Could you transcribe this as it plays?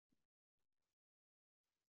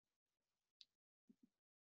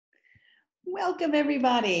Welcome,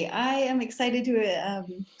 everybody. I am excited to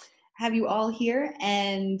have you all here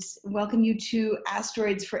and welcome you to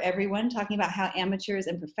Asteroids for Everyone, talking about how amateurs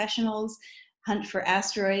and professionals hunt for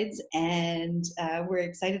asteroids. And we're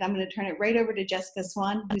excited. I'm going to turn it right over to Jessica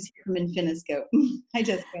Swann, who's here from Infiniscope. Hi,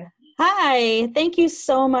 Jessica. Hi, thank you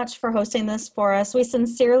so much for hosting this for us. We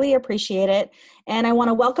sincerely appreciate it. And I want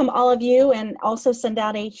to welcome all of you and also send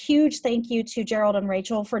out a huge thank you to Gerald and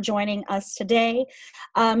Rachel for joining us today.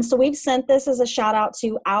 So we've sent this as a shout out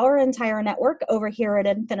to our entire network over here at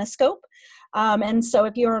Infiniscope. And so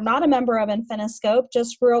if you're not a member of Infiniscope,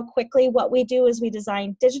 just real quickly, what we do is we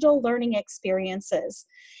design digital learning experiences.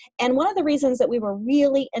 And one of the reasons that we were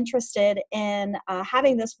really interested in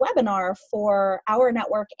having this webinar for our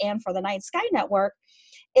network and for the Night Sky Network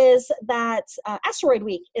is that Asteroid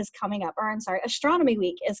Week is coming up, Astronomy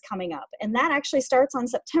Week is coming up. And that actually starts on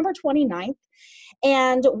September 29th.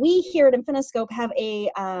 And we here at Infiniscope have a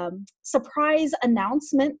surprise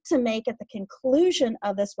announcement to make at the conclusion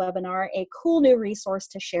of this webinar, a cool new resource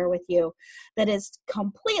to share with you that is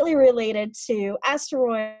completely related to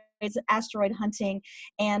asteroids, asteroid hunting,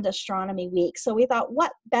 and Astronomy Week. So we thought,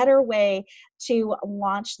 what better way to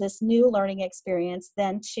launch this new learning experience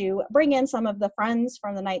than to bring in some of the friends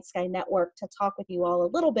from the Night Sky Network to talk with you all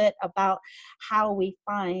a little bit about how we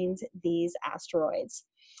find these asteroids.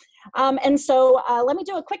 And so let me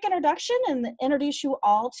do a quick introduction and introduce you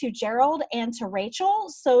all to Gerald and to Rachel.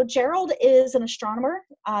 So Gerald is an astronomer.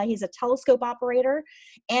 He's a telescope operator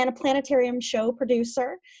and a planetarium show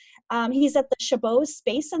producer. He's at the Chabot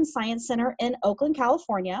Space and Science Center in Oakland,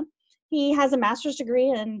 California. He has a master's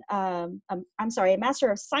degree in, a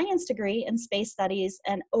Master of Science degree in space studies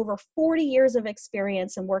and over 40 years of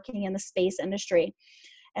experience in working in the space industry.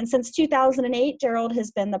 And since 2008, Gerald has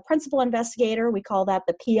been the principal investigator, we call that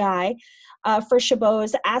the PI, for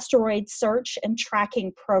Chabot's asteroid search and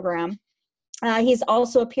tracking program. He's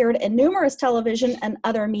also appeared in numerous television and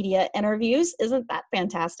other media interviews. Isn't that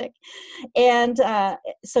fantastic? And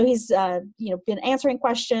so he's been answering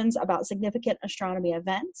questions about significant astronomy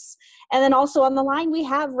events. And then also on the line, we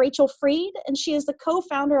have Rachel Freed, and she is the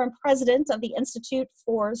co-founder and president of the Institute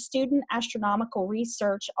for Student Astronomical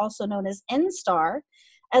Research, also known as InSTAR,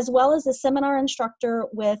 as well as a seminar instructor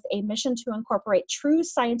with a mission to incorporate true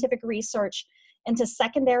scientific research into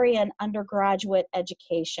secondary and undergraduate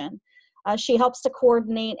education. She helps to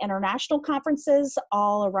coordinate international conferences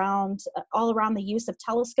all around the use of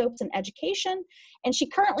telescopes in education, and she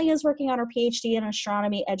currently is working on her PhD in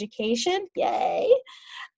astronomy education. Yay!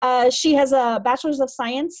 She has a Bachelor's of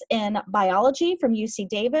Science in Biology from UC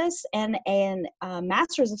Davis and a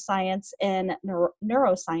Master's of Science in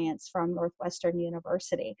Neuroscience from Northwestern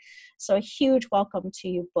University. So a huge welcome to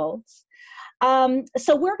you both.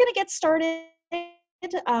 So we're going to get started.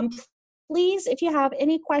 Please, if you have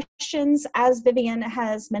any questions, as Vivian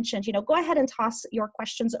has mentioned, go ahead and toss your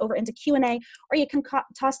questions over into Q&A, or you can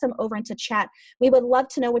toss them over into chat. We would love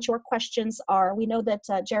to know what your questions are. We know that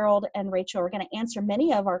Gerald and Rachel are going to answer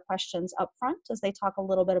many of our questions up front as they talk a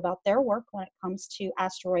little bit about their work when it comes to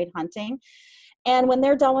asteroid hunting. And when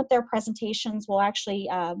they're done with their presentations, we'll actually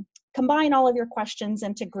combine all of your questions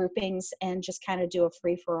into groupings and just kind of do a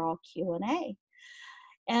free-for-all Q&A.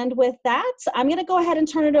 And with that, I'm going to go ahead and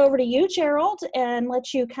turn it over to you, Gerald, and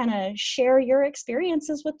let you kind of share your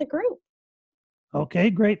experiences with the group.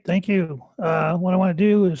 Okay, great. Thank you. What I want to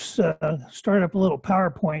do is start up a little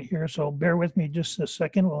PowerPoint here, so bear with me just a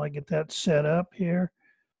second while I get that set up here.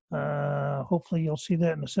 Hopefully you'll see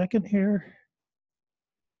that in a second here.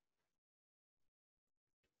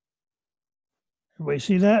 Everybody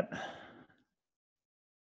see that?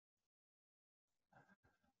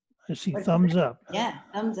 I see thumbs up. Yeah,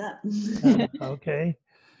 thumbs up. Okay.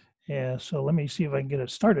 Yeah, so let me see if I can get it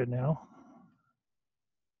started now.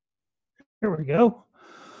 Here we go.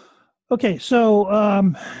 Okay, so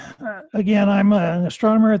again, I'm an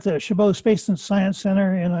astronomer at the Chabot Space and Science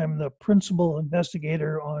Center, and I'm the principal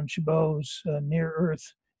investigator on Chabot's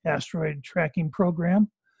near-Earth asteroid tracking program.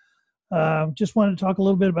 Just wanted to talk a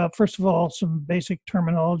little bit about, first of all, some basic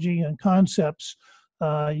terminology and concepts.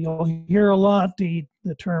 You'll hear a lot the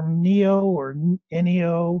term NEO or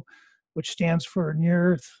NEO, which stands for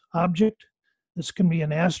Near-Earth Object. This can be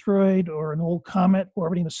an asteroid or an old comet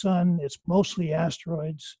orbiting the sun. It's mostly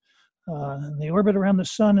asteroids. And they orbit around the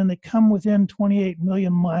sun, and they come within 28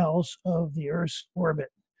 million miles of the Earth's orbit.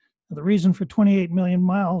 Now, the reason for 28 million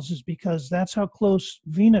miles is because that's how close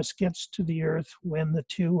Venus gets to the Earth when the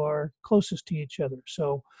two are closest to each other.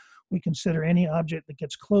 So we consider any object that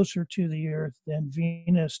gets closer to the Earth than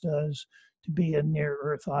Venus does to be a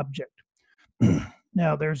near-Earth object.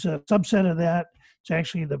 Now, there's a subset of that. It's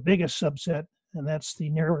actually the biggest subset, and that's the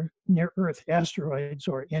near-Earth asteroids,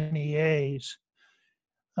 or NEAs.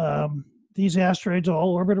 These asteroids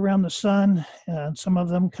all orbit around the sun, and some of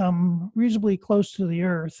them come reasonably close to the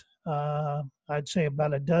Earth. I'd say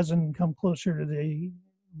about a dozen come closer to the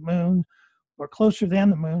moon, or closer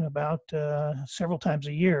than the moon, about several times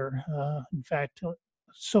a year. In fact,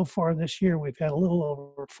 so far this year, we've had a little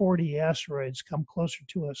over 40 asteroids come closer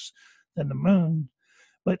to us than the moon,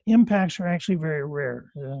 but impacts are actually very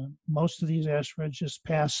rare. Most of these asteroids just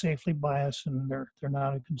pass safely by us, and they're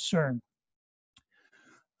not a concern.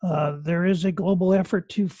 There is a global effort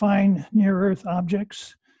to find near-Earth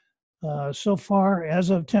objects. So far, as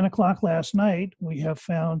of 10 o'clock last night, we have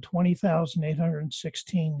found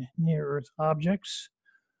 20,816 near-Earth objects.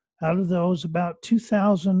 Out of those, about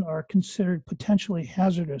 2,000 are considered potentially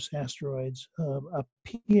hazardous asteroids. A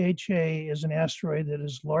PHA is an asteroid that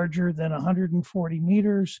is larger than 140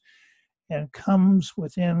 meters and comes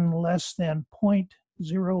within less than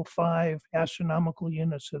 0.05 astronomical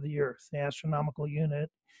units of the Earth. The astronomical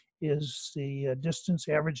unit is the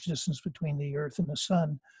average distance between the Earth and the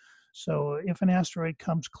Sun. So if an asteroid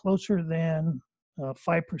comes closer than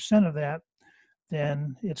 5% of that,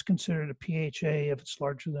 then it's considered a PHA if it's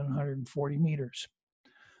larger than 140 meters.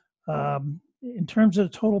 In terms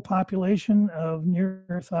of the total population of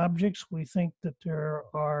near-Earth objects, we think that there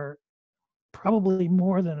are probably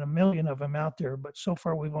more than 1 million of them out there, but so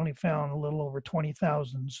far we've only found a little over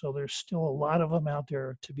 20,000, so there's still a lot of them out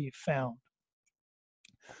there to be found.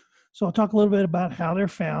 So I'll talk a little bit about how they're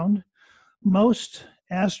found. Most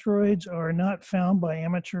asteroids are not found by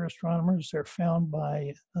amateur astronomers. They're found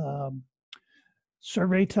by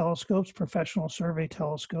survey telescopes, professional survey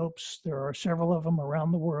telescopes. There are several of them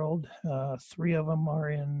around the world. 3 of them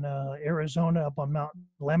are in Arizona up on Mount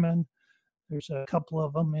Lemmon. There's a couple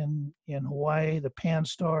of them in Hawaii, the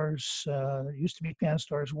Pan-STARRS. There used to be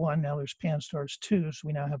Pan-STARRS 1, now there's Pan-STARRS 2, so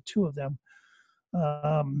we now have 2 of them.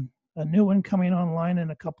 A new one coming online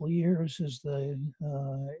in a couple of years is the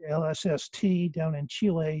LSST down in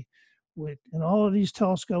Chile. And all of these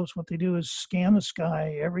telescopes, what they do is scan the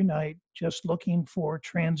sky every night, just looking for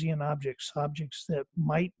transient objects that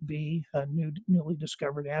might be newly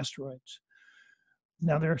discovered asteroids.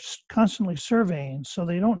 Now they're constantly surveying, so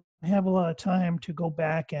they don't have a lot of time to go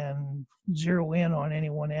back and zero in on any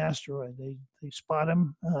one asteroid. They spot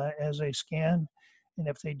them as they scan, and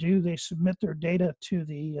if they do, they submit their data to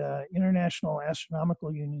the International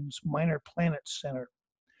Astronomical Union's Minor Planets Center.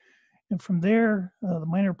 And from there, the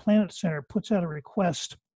Minor Planet Center puts out a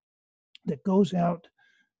request that goes out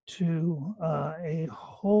to a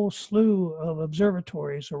whole slew of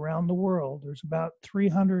observatories around the world. There's about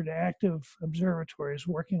 300 active observatories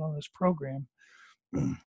working on this program.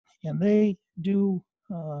 And they do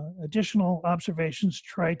additional observations,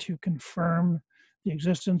 try to confirm the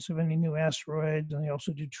existence of any new asteroids, and they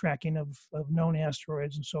also do tracking of known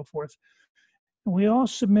asteroids and so forth. And we all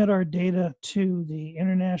submit our data to the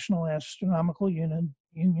International Astronomical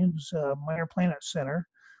Union's Minor Planet Center,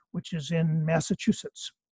 which is in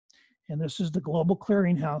Massachusetts. And this is the global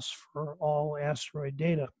clearinghouse for all asteroid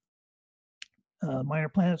data. Minor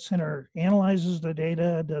Planet Center analyzes the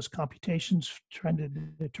data, does computations trying to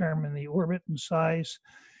determine the orbit and size,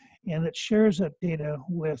 and it shares that data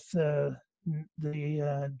with the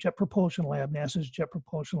Jet Propulsion Lab, NASA's Jet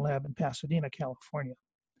Propulsion Lab in Pasadena, California.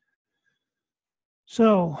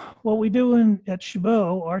 So what we do at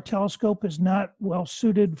Chabot, our telescope is not well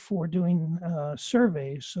suited for doing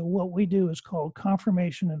surveys. So what we do is called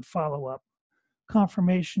confirmation and follow-up.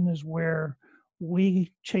 Confirmation is where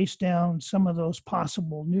we chase down some of those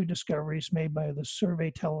possible new discoveries made by the survey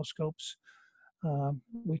telescopes.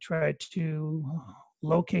 We try to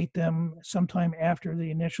locate them sometime after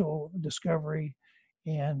the initial discovery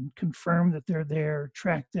and confirm that they're there,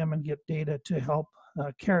 track them, and get data to help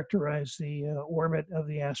characterize the orbit of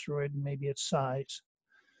the asteroid and maybe its size.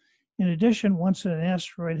 In addition, once an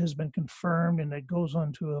asteroid has been confirmed and it goes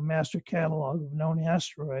onto a master catalog of known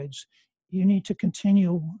asteroids, you need to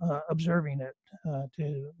continue observing it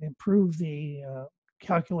to improve the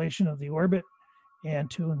calculation of the orbit and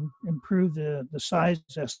to improve the size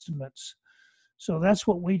estimates. So that's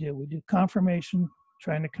what we do. We do confirmation,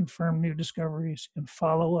 trying to confirm new discoveries, and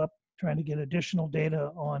follow up, trying to get additional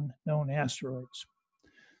data on known asteroids.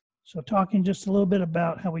 So talking just a little bit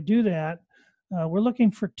about how we do that, we're looking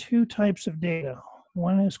for 2 types of data.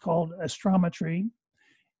 One is called astrometry,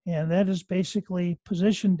 and that is basically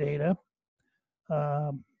position data.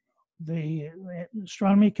 The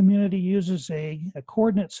astronomy community uses a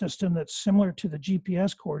coordinate system that's similar to the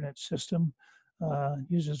GPS coordinate system,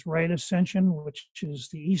 uses right ascension, which is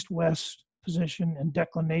the east-west position, and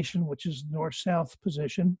declination, which is north-south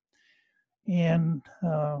position. and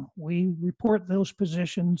we report those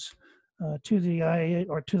positions to the IA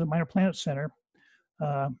or to the Minor Planet Center.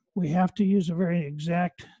 We have to use a very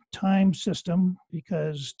exact time system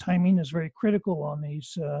because timing is very critical on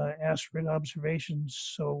these asteroid observations.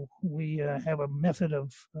 So we have a method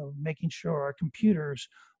of making sure our computers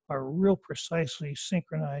are real precisely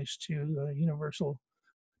synchronized to universal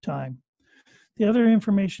time. The other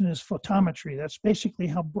information is photometry. That's basically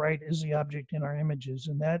how bright is the object in our images,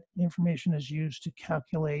 and that information is used to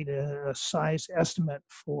calculate a size estimate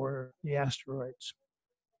for the asteroids.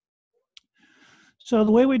 So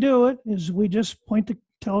the way we do it is we just point the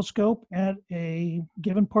telescope at a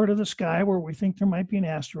given part of the sky where we think there might be an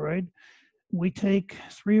asteroid. We take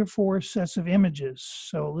 3 or 4 sets of images.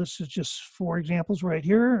 So this is just 4 examples right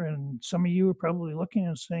here, and some of you are probably looking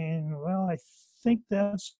and saying, well, I think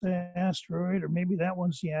that's the asteroid, or maybe that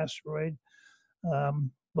one's the asteroid.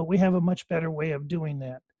 But we have a much better way of doing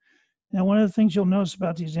that. Now, one of the things you'll notice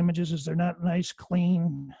about these images is they're not nice,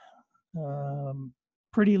 clean,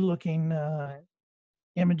 pretty looking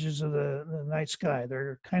images of the night sky.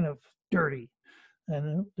 They're kind of dirty,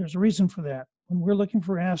 and there's a reason for that. When we're looking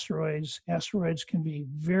for asteroids, asteroids can be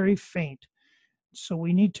very faint, so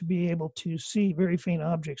we need to be able to see very faint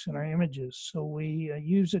objects in our images. So we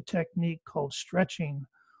use a technique called stretching,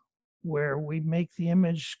 where we make the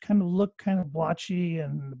image kind of look kind of blotchy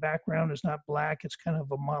and the background is not black, it's kind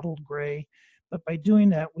of a mottled gray. But by doing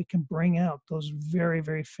that, we can bring out those very,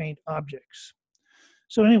 very faint objects.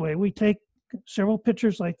 So anyway, we take several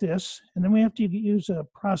pictures like this, and then we have to use a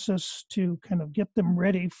process to kind of get them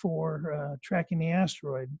ready for tracking the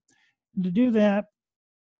asteroid. And to do that,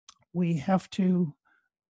 we have to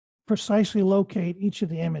precisely locate each of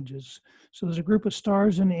the images. So there's a group of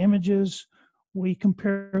stars in the images. We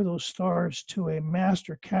compare those stars to a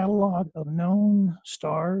master catalog of known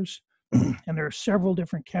stars, and there are several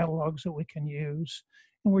different catalogs that we can use.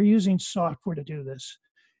 And we're using software to do this.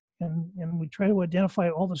 And we try to identify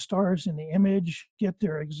all the stars in the image, get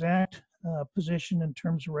their exact position in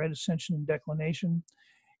terms of right ascension and declination,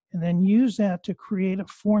 and then use that to create a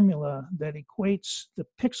formula that equates the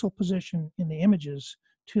pixel position in the images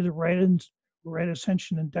to the right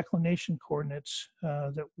ascension and declination coordinates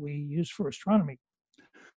that we use for astronomy.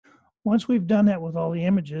 Once we've done that with all the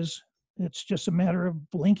images, it's just a matter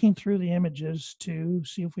of blinking through the images to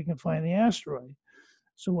see if we can find the asteroid.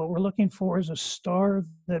 So what we're looking for is a star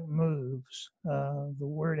that moves. The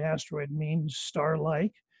word asteroid means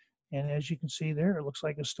star-like. And as you can see there, it looks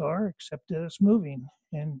like a star, except that it's moving.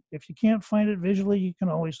 And if you can't find it visually, you can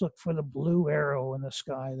always look for the blue arrow in the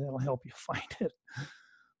sky. That'll help you find it.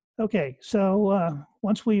 Okay, so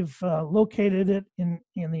once we've located it in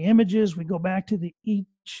the images, we go back to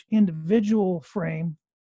each individual frame,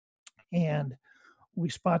 and we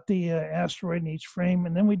spot the asteroid in each frame,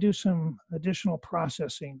 and then we do some additional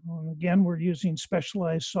processing. And again, we're using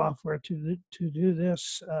specialized software to do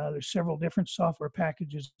this. There's several different software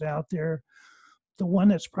packages out there. The one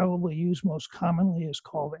that's probably used most commonly is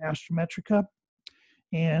called Astrometrica.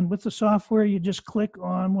 And with the software, you just click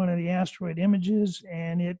on one of the asteroid images,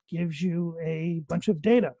 and it gives you a bunch of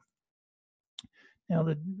data. Now,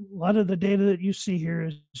 a lot of the data that you see here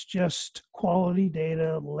is just quality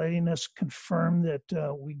data, letting us confirm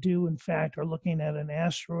that we do, in fact, are looking at an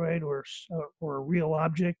asteroid or a real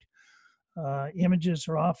object. Images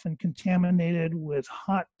are often contaminated with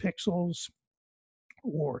hot pixels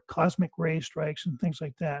or cosmic ray strikes and things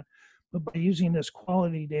like that. But by using this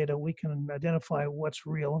quality data, we can identify what's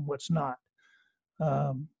real and what's not.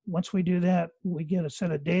 Once we do that, we get a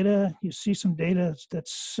set of data. You see some data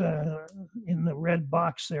that's in the red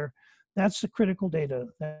box there. That's the critical data.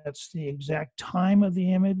 That's the exact time of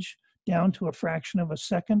the image down to a fraction of a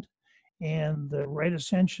second, and the right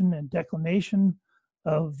ascension and declination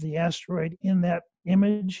of the asteroid in that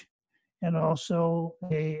image, and also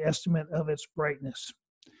an estimate of its brightness.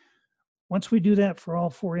 Once we do that for all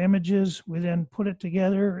 4 images, we then put it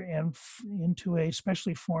together and into a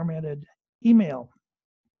specially formatted email.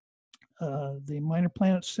 The Minor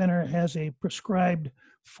Planet Center has a prescribed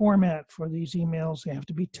format for these emails. They have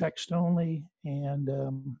to be text only, and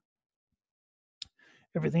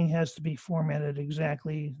everything has to be formatted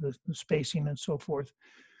exactly, the spacing and so forth.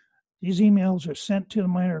 These emails are sent to the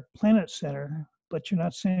Minor Planet Center, but you're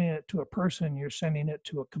not sending it to a person, you're sending it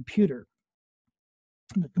to a computer.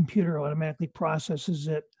 And the computer automatically processes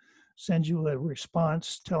it, sends you a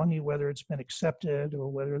response telling you whether it's been accepted or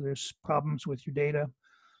whether there's problems with your data.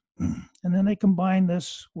 And then they combine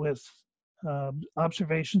this with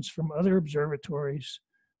observations from other observatories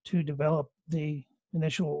to develop the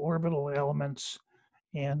initial orbital elements.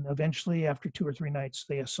 And eventually, after 2 or 3 nights,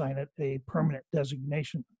 they assign it a permanent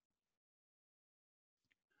designation.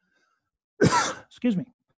 excuse me.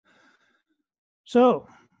 So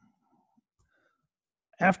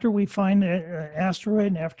after we find an asteroid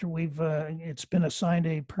and after it's been assigned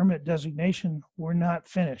a permanent designation, we're not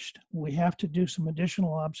finished. We have to do some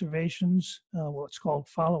additional observations, what's called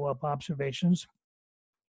follow-up observations.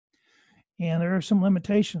 And there are some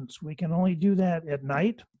limitations. We can only do that at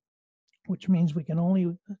night, which means we can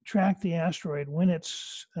only track the asteroid when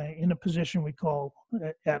it's in a position we call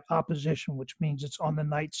at opposition, which means it's on the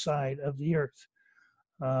night side of the Earth.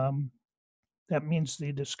 That means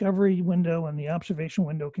the discovery window and the observation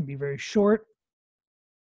window can be very short.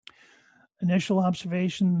 Initial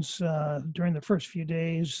observations during the first few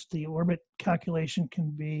days, the orbit calculation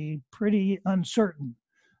can be pretty uncertain.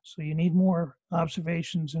 So you need more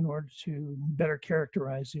observations in order to better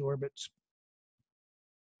characterize the orbits.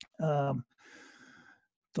 The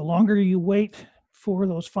longer you wait for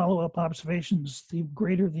those follow-up observations, the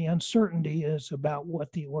greater the uncertainty is about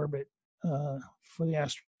what the orbit for the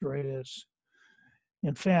asteroid is.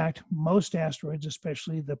 In fact, most asteroids,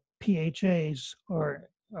 especially the PHAs, are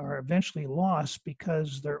eventually lost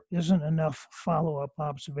because there isn't enough follow-up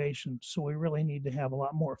observations. So we really need to have a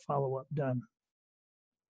lot more follow-up done.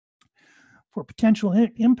 For potential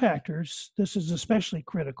impactors, this is especially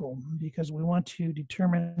critical because we want to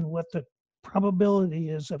determine what the probability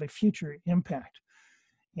is of a future impact.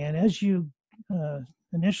 And as you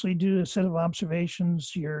initially do a set of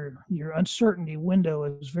observations, your uncertainty window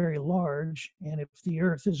is very large, and if the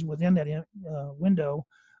Earth is within that window,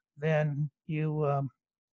 then you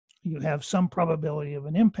have some probability of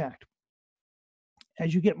an impact.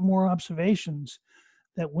 As you get more observations,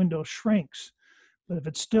 that window shrinks, but if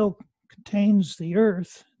it still contains the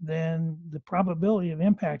Earth, then the probability of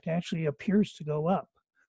impact actually appears to go up.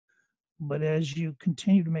 But as you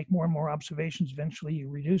continue to make more and more observations, eventually you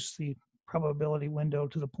reduce the probability window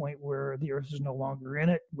to the point where the Earth is no longer in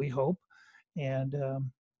it, we hope, and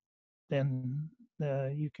then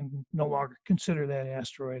you can no longer consider that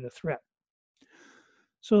asteroid a threat.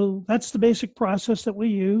 So that's the basic process that we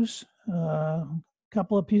use. A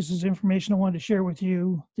couple of pieces of information I wanted to share with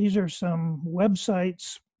you. These are some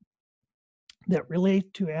websites that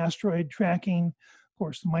relate to asteroid tracking. Of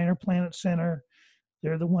course, the Minor Planet Center,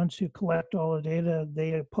 they're the ones who collect all the data.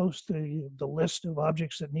 They post the list of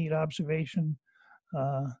objects that need observation.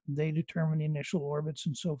 They determine the initial orbits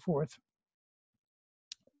and so forth.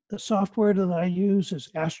 The software that I use is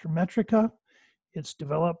Astrometrica. It's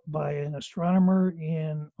developed by an astronomer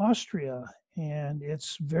in Austria, and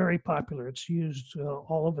it's very popular. It's used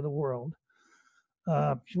all over the world.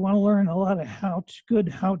 If you want to learn a lot of good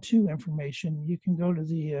how-to information, you can go to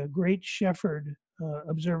the Great Shefford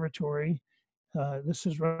Observatory. This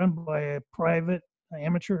is run by a private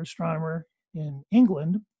amateur astronomer in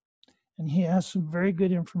England, and he has some very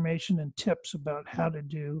good information and tips about how to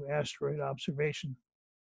do asteroid observation.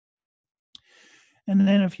 And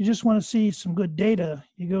then if you just want to see some good data,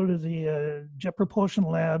 you go to the Jet Propulsion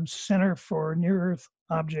Lab's Center for Near-Earth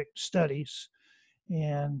Object Studies,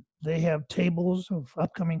 and they have tables of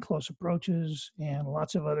upcoming close approaches and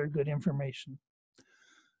lots of other good information.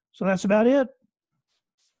 So that's about it.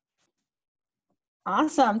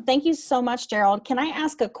 Awesome. Thank you so much, Gerald. Can I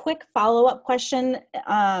ask a quick follow-up question?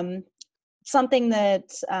 Something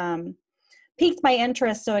that piqued my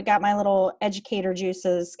interest, so it got my little educator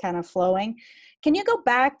juices kind of flowing. Can you go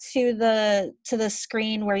back to the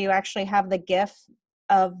screen where you actually have the GIF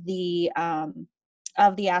of the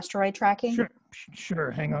asteroid tracking?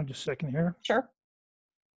 Sure. Hang on just a second here. Sure.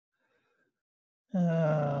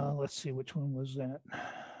 Let's see, which one was that?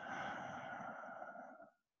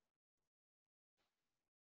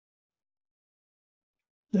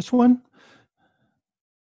 This one?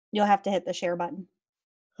 You'll have to hit the share button.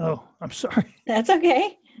 Oh, I'm sorry. That's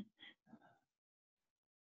okay.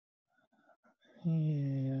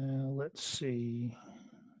 Yeah, let's see.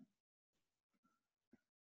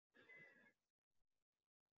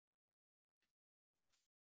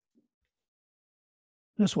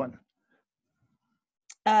 This one.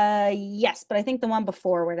 Yes, but I think the one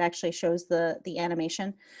before where it actually shows the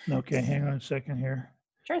animation. Okay, hang on a second here.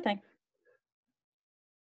 Sure thing.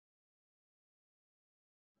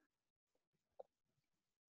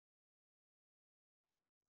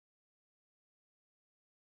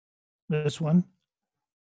 This one?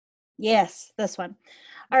 Yes, this one.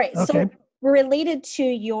 All right. Okay. So related to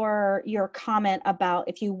your comment about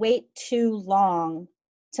if you wait too long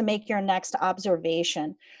to make your next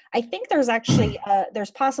observation, I think there's actually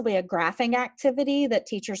there's possibly a graphing activity that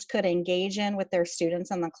teachers could engage in with their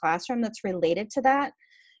students in the classroom that's related to that.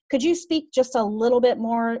 Could you speak just a little bit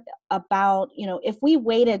more about, if we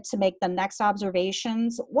waited to make the next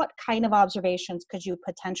observations, what kind of observations could you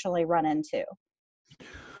potentially run into?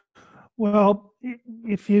 Well,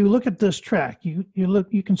 if you look at this track,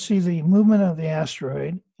 you can see the movement of the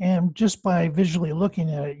asteroid, and just by visually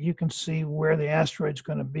looking at it, you can see where the asteroid's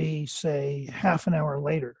going to be, say, half an hour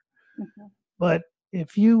later. Mm-hmm. But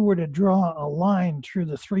if you were to draw a line through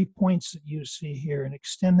the 3 points that you see here and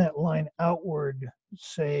extend that line outward,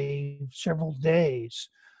 say, several days,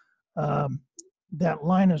 that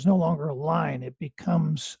line is no longer a line. It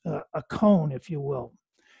becomes a cone, if you will.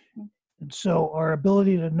 And so our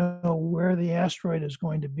ability to know where the asteroid is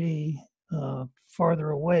going to be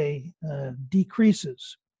farther away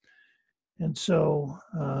decreases. And so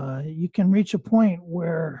you can reach a point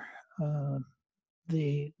where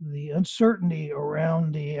the uncertainty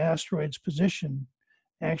around the asteroid's position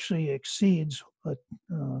actually exceeds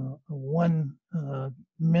 1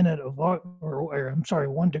 minute of arc, or I'm sorry,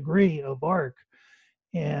 1 degree of arc.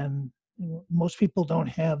 And most people don't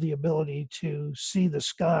have the ability to see the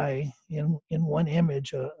sky in one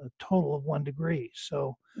image, a total of 1 degree.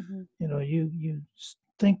 So, you know, you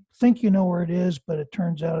think you know where it is, but it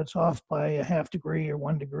turns out it's off by a half degree or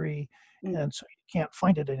 1 degree, and so you can't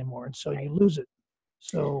find it anymore, and so you lose it.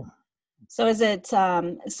 So is it,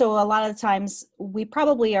 so a lot of the times we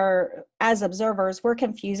probably are, as observers, we're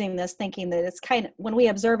confusing this, thinking that it's kind of, when we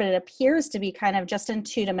observe it, it appears to be kind of just in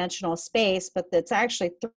 2-dimensional space, but it's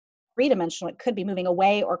actually 3-dimensional. It could be moving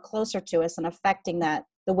away or closer to us and affecting that,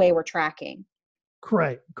 the way we're tracking.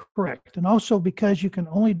 Correct. And also, because you can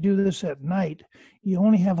only do this at night, you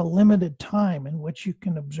only have a limited time in which you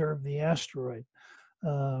can observe the asteroid.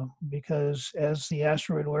 Because as the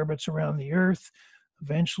asteroid orbits around the Earth,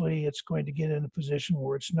 eventually it's going to get in a position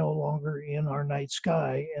where it's no longer in our night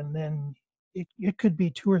sky, and then it could be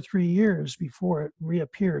 2 or 3 years before it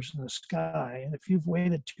reappears in the sky. And if you've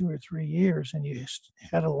waited 2 or 3 years and you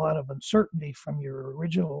had a lot of uncertainty from your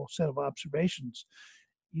original set of observations,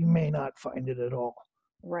 you may not find it at all.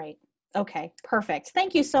 Right. Okay, perfect.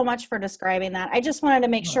 Thank you so much for describing that. I just wanted to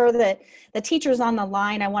make sure that the teachers on the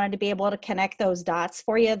line, I wanted to be able to connect those dots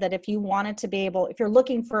for you, that if you wanted to be able, if you're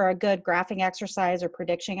looking for a good graphing exercise or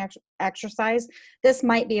prediction exercise, this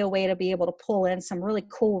might be a way to be able to pull in some really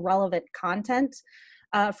cool, relevant content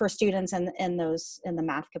for students in the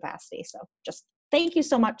math capacity. So just thank you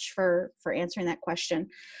so much for answering that question.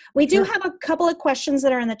 We do have a couple of questions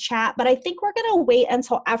that are in the chat, but I think we're going to wait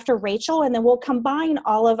until after Rachel, and then we'll combine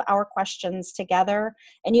all of our questions together,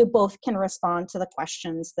 and you both can respond to the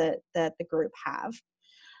questions that the group have.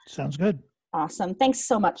 Sounds good. Awesome. Thanks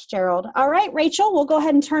so much, Gerald. All right, Rachel, we'll go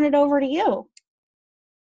ahead and turn it over to you.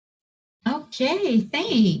 Okay,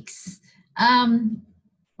 thanks.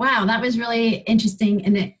 Wow, that was really interesting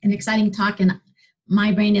and an exciting talk, and my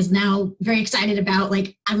brain is now very excited about,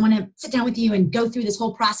 like, I want to sit down with you and go through this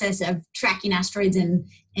whole process of tracking asteroids and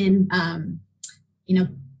you know,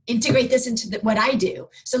 integrate this into what I do.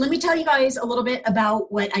 So let me tell you guys a little bit about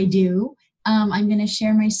what I do. I'm going to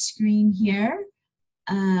share my screen here.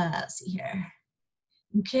 Let's see here.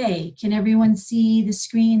 Okay, can everyone see the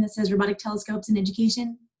screen that says Robotic Telescopes in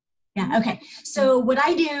Education? Yeah, okay. So what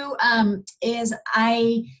I do is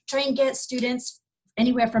I try and get students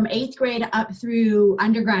anywhere from 8th grade up through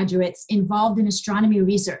undergraduates involved in astronomy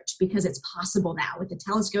research, because it's possible now with the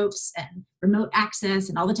telescopes and remote access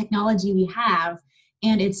and all the technology we have.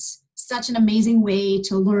 And it's such an amazing way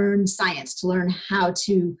to learn science, to learn how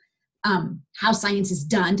science is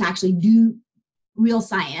done, to actually do real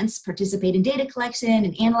science, participate in data collection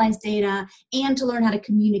and analyze data, and to learn how to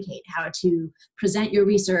communicate, how to present your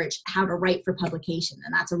research, how to write for publication.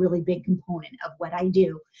 And that's a really big component of what I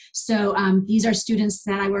do. So these are students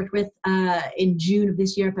that I worked with in June of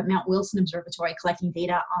this year up at Mount Wilson Observatory, collecting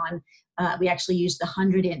data on, we actually used the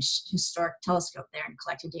 100-inch historic telescope there and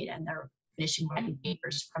collected data, and they're finishing writing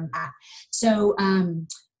papers from that. So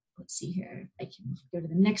let's see here, I can go to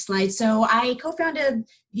the next slide. So I co-founded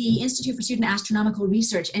the Institute for Student Astronomical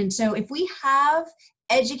Research. And so if we have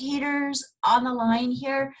educators on the line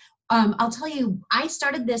here, I'll tell you, I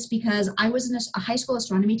started this because I was a high school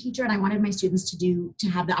astronomy teacher, and I wanted my students to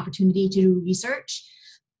have the opportunity to do research,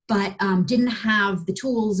 but didn't have the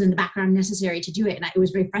tools and the background necessary to do it. And it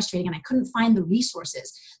was very frustrating, and I couldn't find the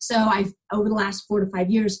resources. So I've, over the last 4 to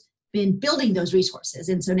 5 years, been building those resources.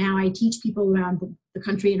 And so now I teach people around the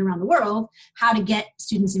country and around the world how to get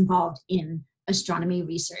students involved in astronomy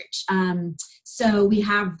research. So we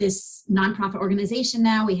have this nonprofit organization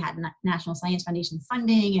now. We had National Science Foundation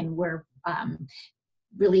funding, and we're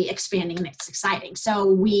really expanding, and it's exciting. So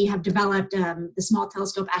we have developed the Small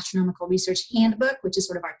Telescope Astronomical Research Handbook, which is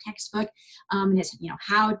sort of our textbook. And it's, you know,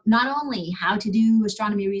 how, not only how to do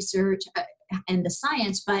astronomy research and the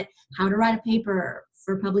science, but how to write a paper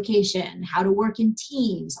for publication, how to work in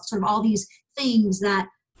teams, sort of all these things that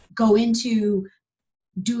go into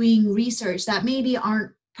doing research that maybe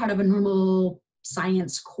aren't part of a normal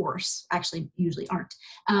science course, actually usually aren't.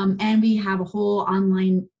 And we have a whole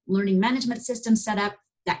online learning management system set up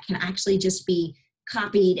that can actually just be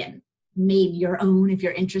copied and made your own if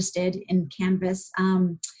you're interested in Canvas.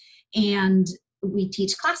 And we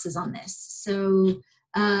teach classes on this. So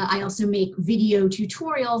I also make video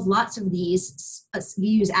tutorials, lots of these. We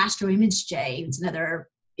use AstroImageJ. It's another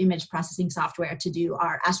image processing software to do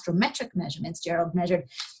our astrometric measurements. Gerald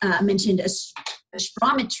mentioned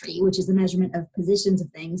astrometry, which is the measurement of positions of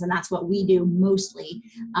things, and that's what we do mostly.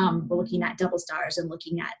 We're looking at double stars and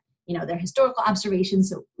looking at their historical observations,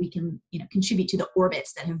 so we can contribute to the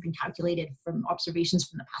orbits that have been calculated from observations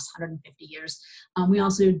from the past 150 years. We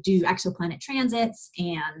also do exoplanet transits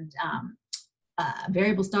and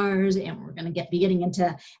variable stars, and we're going to be getting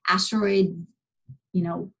into asteroid,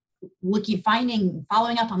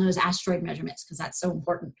 following up on those asteroid measurements, because that's so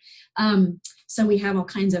important. So we have all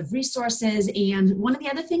kinds of resources, and one of the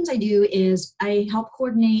other things I do is I help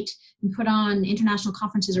coordinate and put on international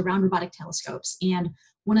conferences around robotic telescopes. And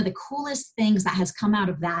one of the coolest things that has come out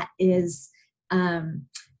of that is the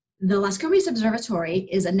Las Cumbres Observatory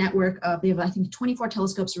is a network of, they have I think 24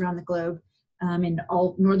 telescopes around the globe in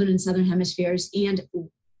all northern and southern hemispheres. And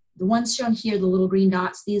the ones shown here, the little green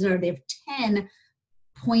dots, they have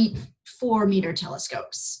 10.4 meter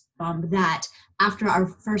telescopes that after our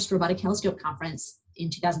first robotic telescope conference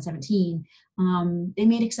in 2017, they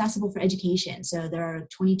made accessible for education. So there are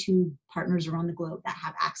 22 partners around the globe that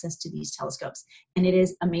have access to these telescopes, and it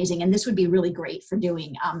is amazing. And this would be really great for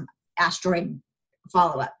doing asteroid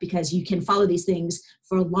follow-up, because you can follow these things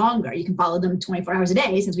for longer. You can follow them 24 hours a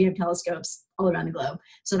day, since we have telescopes all around the globe.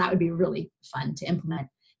 So that would be really fun to implement.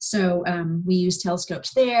 So we use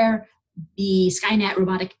telescopes there. The Skynet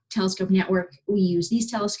Robotic Telescope Network, we use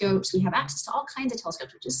these telescopes. We have access to all kinds of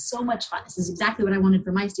telescopes, which is so much fun. This is exactly what I wanted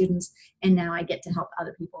for my students, and now I get to help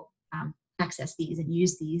other people access these and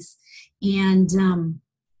use these. And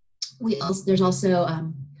there's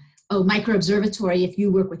also Micro Observatory. If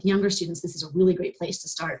you work with younger students, this is a really great place to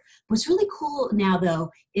start. What's really cool now,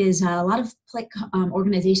 though, is a lot of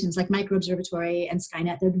organizations like Micro Observatory and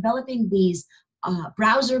Skynet, they're developing these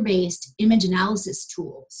browser-based image analysis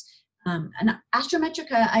tools. And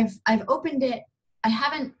Astrometrica, I've opened it. I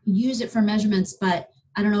haven't used it for measurements, but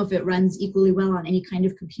I don't know if it runs equally well on any kind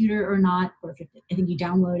of computer or not, or if I think you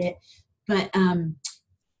download it. But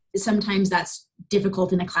sometimes that's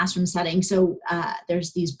difficult in a classroom setting. So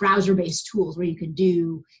there's these browser-based tools where you can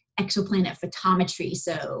do exoplanet photometry,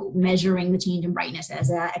 so measuring the change in brightness as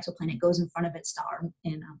an exoplanet goes in front of its star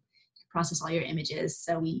and process all your images.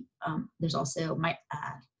 So there's also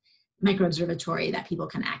Micro Observatory that people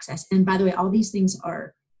can access. And by the way, all these things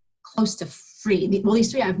are close to free. Well,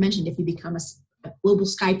 these three I've mentioned, if you become a Global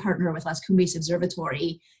Sky partner with Las Cumbres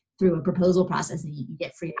Observatory through a proposal process, and you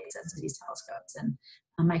get free access to these telescopes. And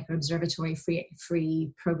a Micro Observatory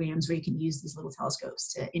free programs where you can use these little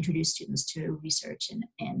telescopes to introduce students to research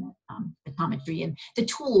and photometry and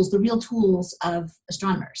the real tools of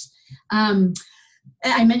astronomers.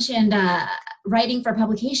 I mentioned writing for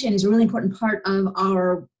publication is a really important part of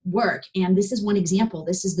our work, and this is one example.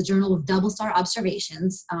 This is the Journal of Double Star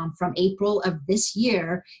Observations from April of this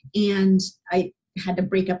year, and I had to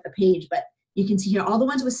break up the page, but you can see here all the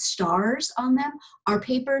ones with stars on them are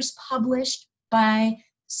papers published by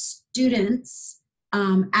students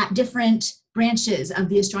at different branches of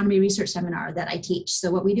the Astronomy Research Seminar that I teach.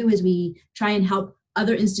 So what we do is we try and help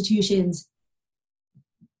other institutions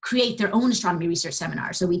create their own astronomy research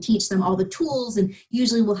seminar. So we teach them all the tools, and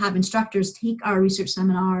usually we'll have instructors take our research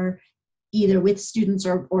seminar either with students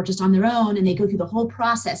or just on their own, and they go through the whole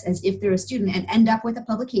process as if they're a student and end up with a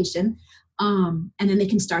publication. And then they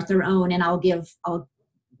can start their own, and I'll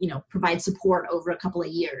provide support over a couple of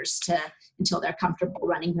years until they're comfortable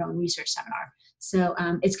running their own research seminar. So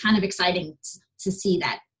it's kind of exciting to see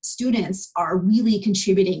that students are really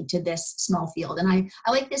contributing to this small field. And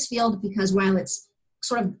I like this field because while it's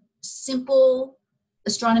sort of simple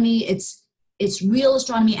astronomy, it's real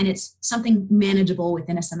astronomy, and it's something manageable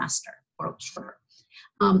within a semester or shorter.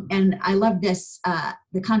 And I love this,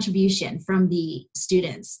 the contribution from the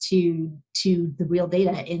students to the real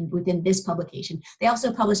data within this publication. They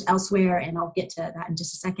also publish elsewhere, and I'll get to that in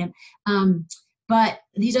just a second. But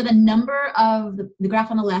these are the number of, the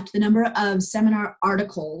graph on the left, the number of seminar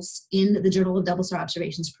articles in the Journal of Double Star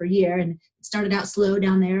Observations per year. And it started out slow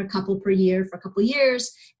down there, a couple per year for a couple of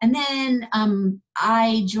years. And then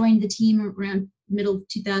I joined the team around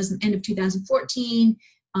end of 2014.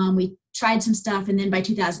 We tried some stuff, and then by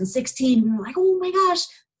 2016, we were like, oh my gosh,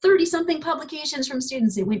 30-something publications from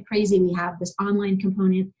students. It went crazy. We have this online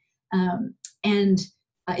component And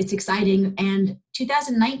it's exciting. And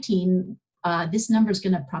 2019, this number is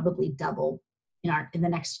going to probably double in the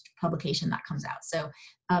next publication that comes out. So,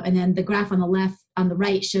 and then the graph on the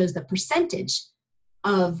right shows the percentage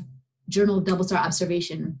of Journal of Double Star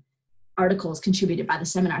Observation articles contributed by the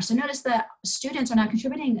seminar. So notice that students are now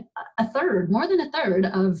contributing more than a third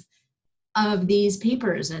of these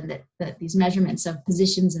papers, and that these measurements of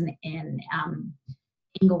positions and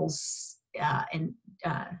angles and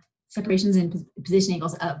separations and position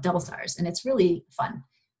angles of double stars. And it's really fun.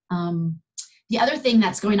 The other thing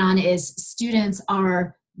that's going on is students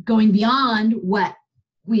are going beyond what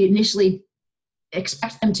we initially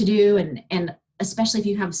expect them to do, and especially if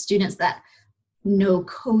you have students that know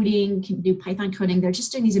coding, can do Python coding, they're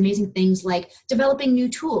just doing these amazing things like developing new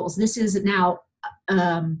tools. This is now,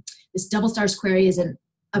 this Double Stars Query is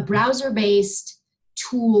a browser-based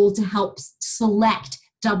tool to help select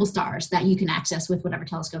double stars that you can access with whatever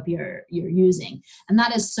telescope you're using. And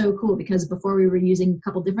that is so cool, because before we were using a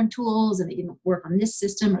couple different tools and they didn't work on this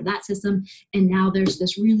system or that system, and now there's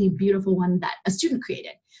this really beautiful one that a student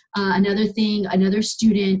created. Another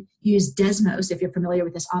student used Desmos, if you're familiar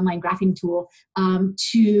with this online graphing tool,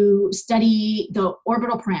 to study the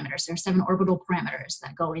orbital parameters. There are 7 orbital parameters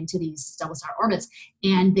that go into these double star orbits,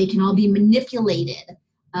 and they can all be manipulated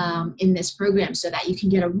in this program so that you can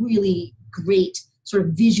get a really great sort of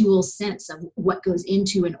visual sense of what goes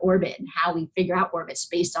into an orbit and how we figure out orbits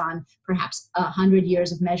based on perhaps 100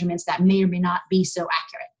 years of measurements that may or may not be so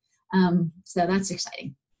accurate. So that's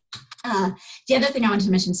exciting. The other thing I wanted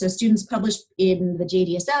to mention, so students publish in the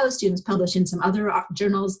JDSO, students publish in some other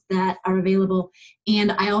journals that are available.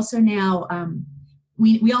 And I also now,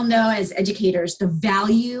 we all know as educators, the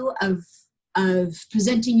value of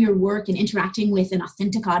presenting your work and interacting with an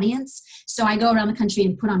authentic audience. So I go around the country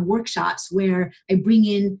and put on workshops where I bring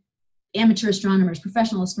in amateur astronomers,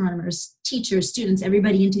 professional astronomers, teachers, students,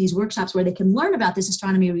 everybody into these workshops where they can learn about this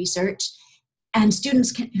astronomy research. And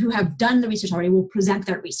students who have done the research already will present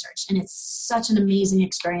their research. And it's such an amazing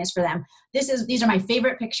experience for them. These are my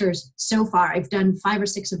favorite pictures so far. I've done 5 or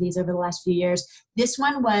 6 of these over the last few years. This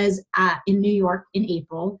one was in New York in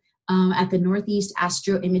April at the Northeast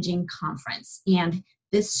Astro Imaging Conference. And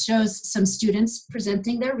this shows some students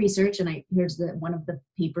presenting their research. And here's one of the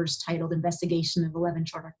papers titled Investigation of 11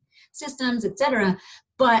 Shorter Systems, etc.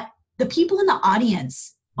 But the people in the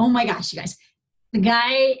audience, oh my gosh, you guys. The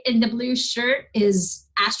guy in the blue shirt is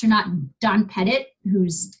astronaut Don Pettit,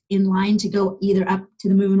 who's in line to go either up to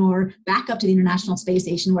the moon or back up to the International Space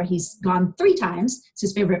Station, where he's gone 3 times. It's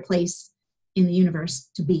his favorite place in the universe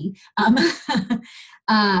to be.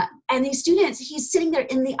 And these students, he's sitting there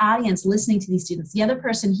in the audience listening to these students. The other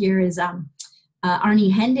person here is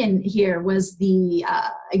Arnie Hendon here was the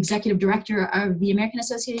executive director of the American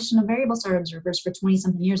Association of Variable Star Observers for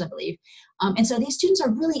 20-something years, I believe. And so these students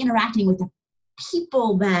are really interacting with the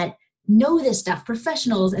people that know this stuff,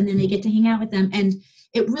 professionals, and then they get to hang out with them, and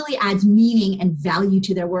it really adds meaning and value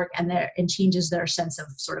to their work, and changes their sense of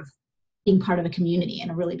sort of being part of a community in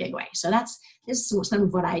a really big way. So this is some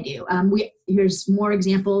of what I do. Here's more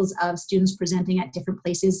examples of students presenting at different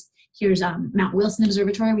places. Here's Mount Wilson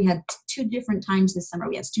Observatory. We had 2 different times this summer.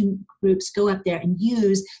 We had student groups go up there and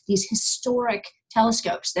use these historic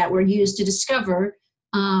telescopes that were used to discover,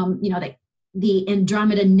 the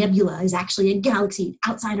Andromeda Nebula is actually a galaxy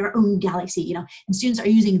outside our own galaxy, and students are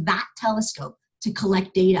using that telescope to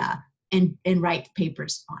collect data and write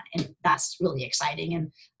papers on. And that's really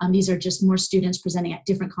exciting. And these are just more students presenting at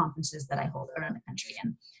different conferences that I hold around the country.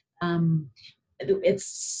 And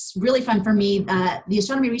it's really fun for me. The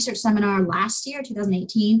Astronomy Research Seminar last year,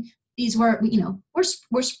 2018, these were,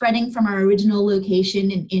 we're spreading from our original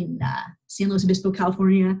location in San Luis Obispo,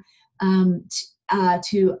 California,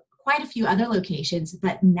 to quite a few other locations.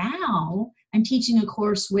 But now I'm teaching a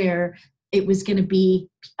course where it was going to be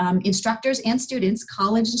instructors and students,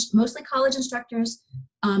 mostly college instructors,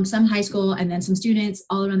 some high school, and then some students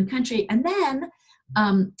all around the country. And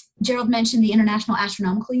then Gerald mentioned the International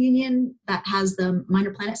Astronomical Union that has the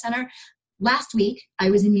Minor Planet Center. Last week,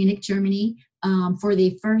 I was in Munich, Germany, for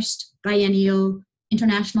the first biennial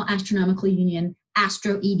International Astronomical Union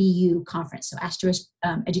Astro-EDU conference, so Astro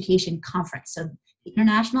Education Conference. So the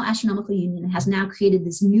International Astronomical Union has now created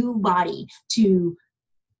this new body to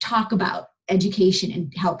talk about education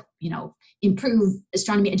and help, improve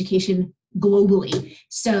astronomy education globally.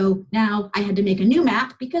 So now I had to make a new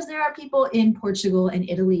map because there are people in Portugal and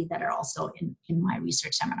Italy that are also in my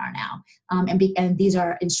research seminar now. And these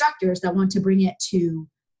are instructors that want to bring it to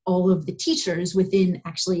all of the teachers within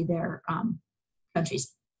actually their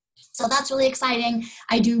countries. So that's really exciting.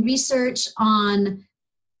 I do research on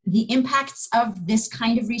the impacts of this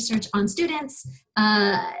kind of research on students,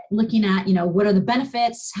 looking at, what are the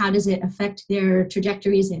benefits, how does it affect their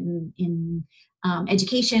trajectories in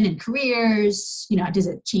education and careers, does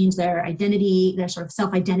it change their identity, their sort of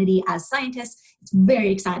self-identity as scientists. It's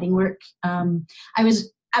very exciting work.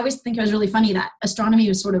 I always think it was really funny that astronomy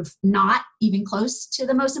was sort of not even close to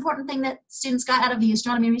the most important thing that students got out of the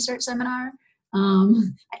astronomy research seminar.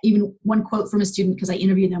 Even one quote from a student, because I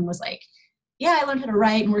interviewed them, was like, yeah, I learned how to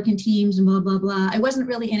write and work in teams and blah, blah, blah. I wasn't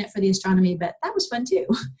really in it for the astronomy, but that was fun too.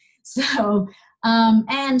 So,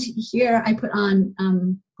 and here I put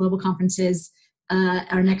on global conferences.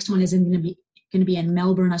 Our next one is going to be in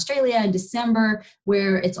Melbourne, Australia in December,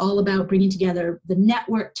 where it's all about bringing together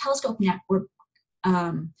the telescope network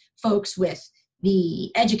folks with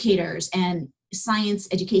the educators and science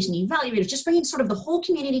education evaluators, just bringing sort of the whole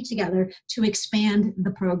community together to expand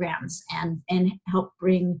the programs and help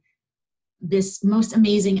bring this most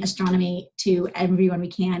amazing astronomy to everyone we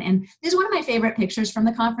can. And this is one of my favorite pictures from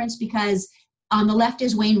the conference, because on the left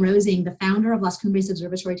is Wayne Rosing, the founder of Las Cumbres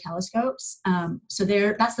Observatory Telescopes. So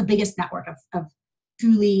that's the biggest network of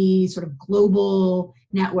truly sort of global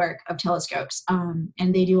network of telescopes.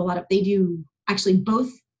 And they do actually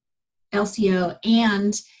both LCO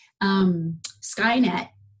and Skynet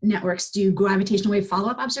networks do gravitational wave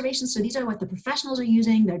follow-up observations. So these are what the professionals are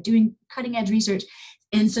using. They're doing cutting-edge research.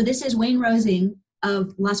 And so this is Wayne Rosing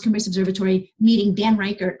of Las Cumbres Observatory meeting Dan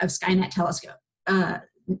Reichert of Skynet Telescope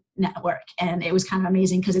network. And it was kind of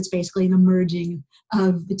amazing because it's basically the merging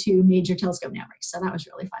of the two major telescope networks. So that was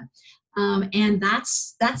really fun. And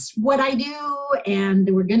that's what I do.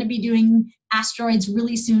 And we're going to be doing asteroids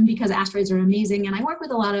really soon, because asteroids are amazing. And I work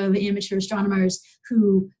with a lot of amateur astronomers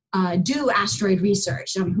who do asteroid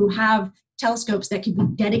research, who have telescopes that can be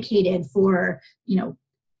dedicated for,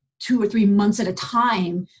 2 or 3 months at a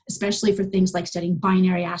time, especially for things like studying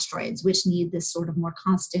binary asteroids, which need this sort of more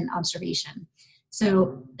constant observation.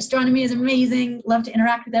 So astronomy is amazing. Love to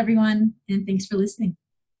interact with everyone. And thanks for listening.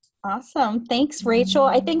 Awesome. Thanks, Rachel.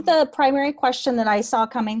 I think the primary question that I saw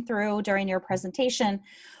coming through during your presentation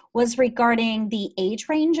was regarding the age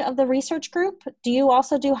range of the research group. Do you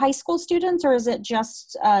also do high school students, or is it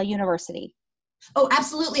just university? Oh,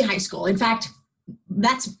 absolutely high school. In fact,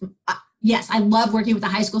 yes, I love working with the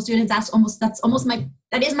high school students. That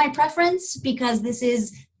is my preference, because this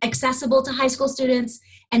is accessible to high school students,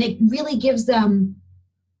 and it really gives them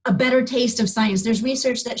a better taste of science. There's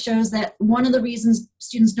research that shows that one of the reasons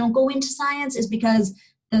students don't go into science is because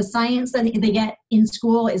the science that they get in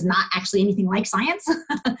school is not actually anything like science.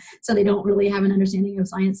 So they don't really have an understanding of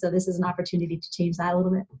science. So this is an opportunity to change that a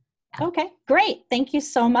little bit. Okay, great. Thank you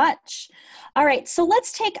so much. All right, so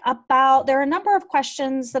let's take there are a number of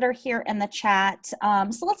questions that are here in the chat.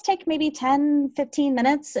 So let's take maybe 10, 15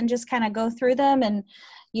 minutes and just kind of go through them, and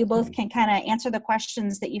you both can kind of answer the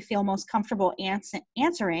questions that you feel most comfortable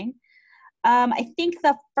answering. I think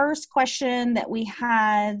the first question that we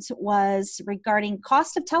had was regarding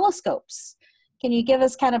cost of telescopes. Can you give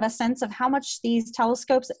us kind of a sense of how much these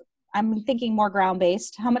telescopes, I'm thinking more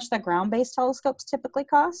ground-based, how much the ground-based telescopes typically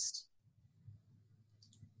cost?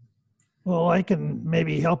 Well, I can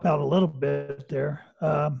maybe help out a little bit there.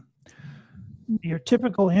 Your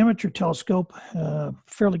typical amateur telescope,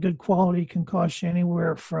 fairly good quality, can cost you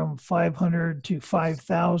anywhere from $500 to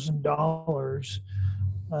 $5,000.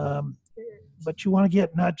 But you want to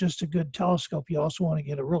get not just a good telescope, you also want to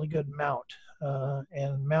get a really good mount.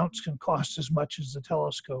 And mounts can cost as much as the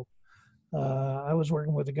telescope. I was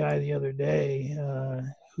working with a guy the other day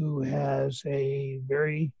who has a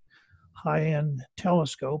very high-end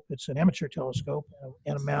telescope. It's an amateur telescope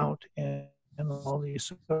and a mount and all the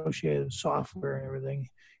associated software and everything.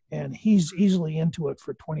 And he's easily into it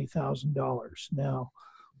for $20,000. Now,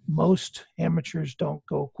 most amateurs don't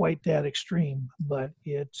go quite that extreme, but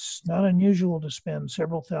it's not unusual to spend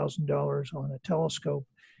several $1,000s on a telescope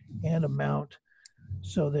and a mount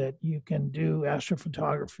so that you can do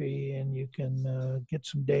astrophotography and you can get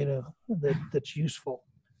some data that's useful.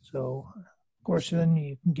 So, of course, then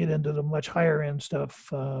you can get into the much higher end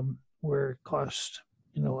stuff where it costs,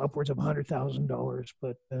 upwards of $100,000.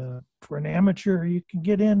 But for an amateur, you can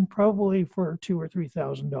get in probably for $2,000 or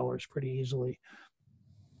 $3,000 pretty easily.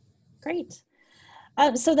 Great.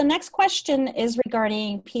 So the next question is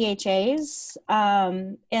regarding PHAs,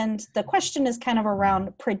 and the question is kind of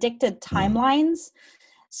around predicted timelines.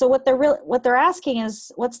 So what they're asking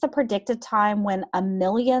is, what's the predicted time when 1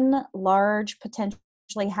 million large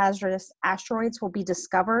potentially hazardous asteroids will be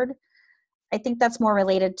discovered? I think that's more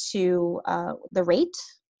related to the rate.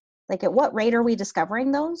 Like, at what rate are we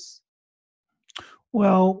discovering those?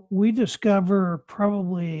 Well, we discover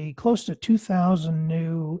probably close to 2,000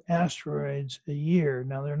 new asteroids a year.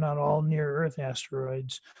 Now, they're not all near-Earth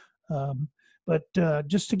asteroids, um, but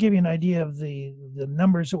just to give you an idea of the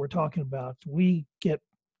numbers that we're talking about, we get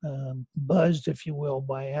buzzed, if you will,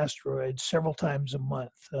 by asteroids several times a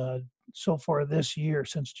month. So far this year,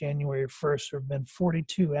 since January 1st, there have been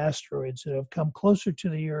 42 asteroids that have come closer to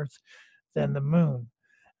the Earth than the Moon.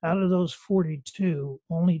 Out of those 42,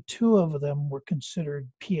 only 2 of them were considered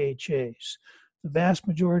PHAs. The vast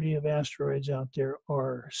majority of asteroids out there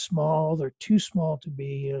are small. They're too small to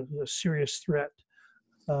be a serious threat.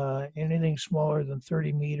 Anything smaller than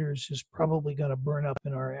 30 meters is probably going to burn up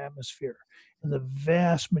in our atmosphere. And the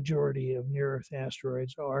vast majority of near-Earth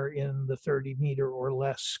asteroids are in the 30-meter or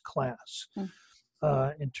less class.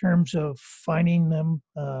 In terms of finding them,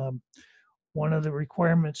 one of the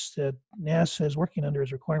requirements that NASA is working under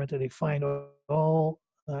is a requirement that they find all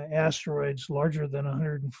asteroids larger than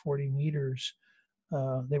 140 meters.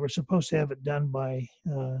 They were supposed to have it done by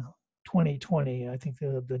 2020. I think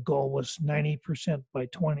the goal was 90% by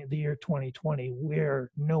the year 2020.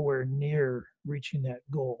 We're nowhere near reaching that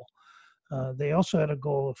goal. They also had a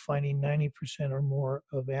goal of finding 90% or more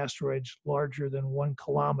of asteroids larger than 1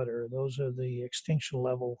 kilometer. Those are the extinction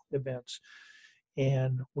level events.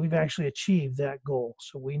 And we've actually achieved that goal.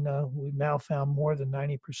 So we've now found more than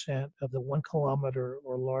 90% of the 1 kilometer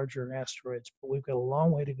or larger asteroids, but we've got a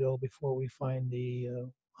long way to go before we find the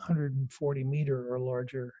 140 meter or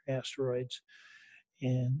larger asteroids.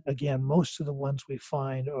 And again, most of the ones we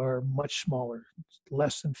find are much smaller,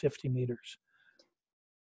 less than 50 meters.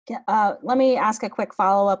 Let me ask a quick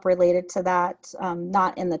follow-up related to that,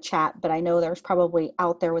 not in the chat, but I know there's probably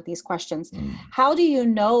out there with these questions. How do you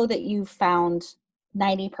know that you found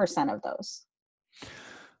 90% of those?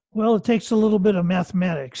 Well, it takes a little bit of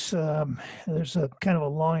mathematics. There's a kind of a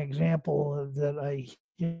long example that I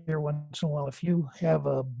hear once in a while. If you have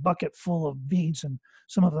a bucket full of beads and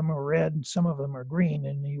some of them are red and some of them are green,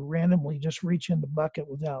 and you randomly just reach in the bucket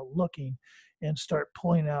without looking and start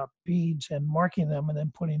pulling out beads and marking them and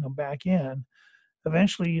then putting them back in,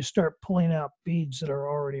 eventually you start pulling out beads that are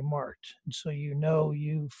already marked. And so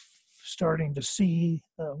you're starting to see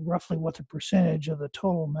roughly what the percentage of the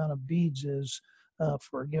total amount of beads is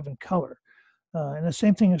for a given color. And the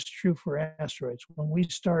same thing is true for asteroids. When we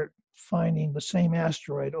start finding the same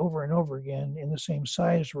asteroid over and over again in the same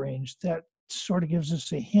size range, that sort of gives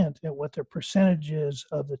us a hint at what the percentage is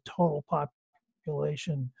of the total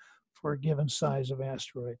population for a given size of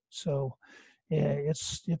asteroid. So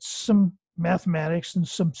it's some mathematics and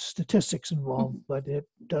some statistics involved, but it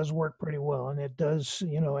does work pretty well. And it does,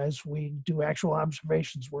 as we do actual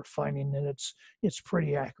observations, we're finding that it's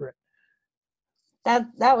pretty accurate.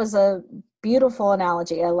 That was a beautiful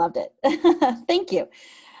analogy. I loved it. Thank you.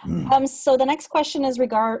 So the next question is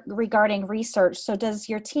regarding research. So does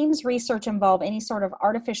your team's research involve any sort of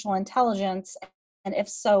artificial intelligence? And if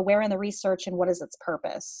so, where in the research and what is its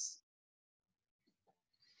purpose?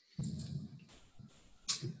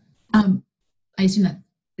 I assume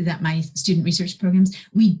that my student research programs,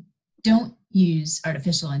 we don't use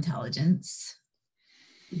artificial intelligence.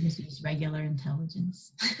 We just use regular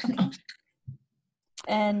intelligence. Okay.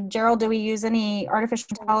 And Gerald, do we use any artificial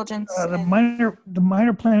intelligence? The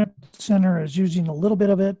Minor Planet Center is using a little bit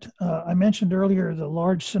of it. I mentioned earlier the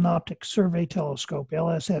Large Synoptic Survey Telescope,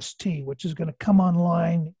 LSST, which is going to come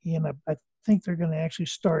online I think they're going to actually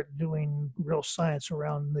start doing real science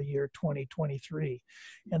around the year 2023.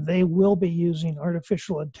 And they will be using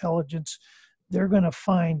artificial intelligence. They're going to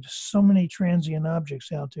find so many transient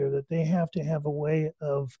objects out there that they have to have a way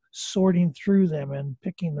of sorting through them and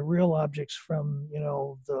picking the real objects from,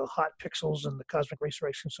 the hot pixels and the cosmic ray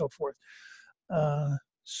rays and so forth.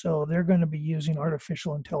 So they're going to be using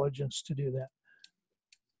artificial intelligence to do that.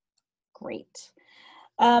 Great.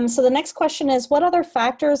 So the next question is, what other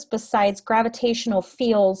factors besides gravitational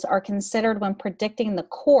fields are considered when predicting the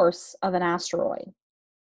course of an asteroid?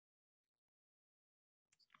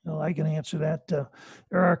 Well, I can answer that. There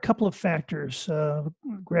are a couple of factors.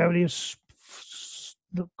 Gravity is,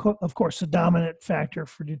 of course, the dominant factor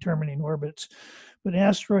for determining orbits, but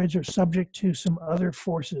asteroids are subject to some other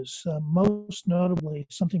forces, most notably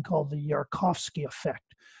something called the Yarkovsky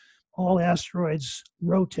effect. All asteroids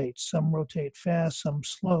rotate. Some rotate fast, some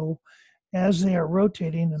slow. As they are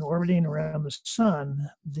rotating and orbiting around the sun,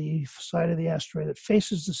 the side of the asteroid that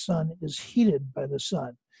faces the sun is heated by the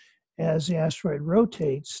sun. As the asteroid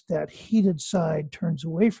rotates, that heated side turns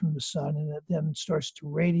away from the sun and it then starts to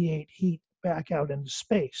radiate heat back out into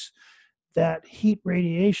space. That heat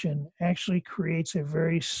radiation actually creates a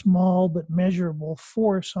very small but measurable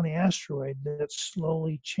force on the asteroid that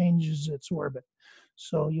slowly changes its orbit.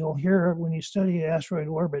 So you'll hear, when you study asteroid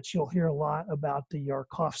orbits, you'll hear a lot about the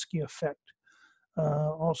Yarkovsky effect.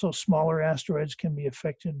 Also, smaller asteroids can be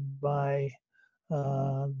affected by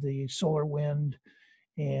the solar wind.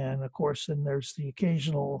 And of course, then there's the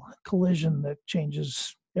occasional collision that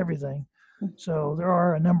changes everything. So there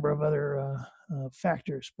are a number of other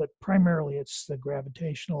factors, but primarily it's the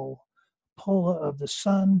gravitational pull of the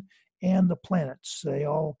sun and the planets. They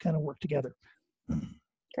all kind of work together.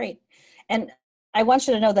 Great. And I want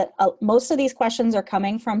you to know that most of these questions are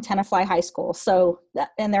coming from Tenafly High School. So,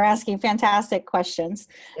 and they're asking fantastic questions.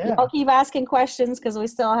 Yeah. I'll keep asking questions because we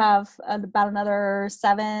still have about another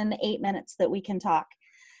 7-8 minutes that we can talk.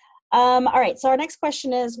 All right, so our next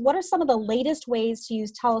question is, what are some of the latest ways to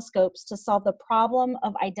use telescopes to solve the problem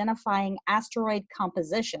of identifying asteroid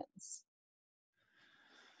compositions?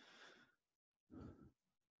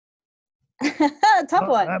 Tough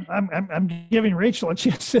one. I'm giving Rachel a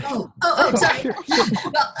chance. Sorry. Well,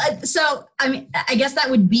 so I mean, I guess that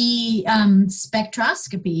would be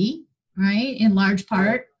spectroscopy, right? In large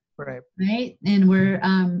part, right? And we're,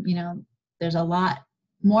 there's a lot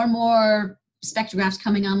more spectrographs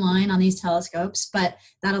coming online on these telescopes, but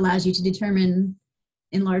that allows you to determine,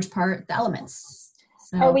 in large part, the elements.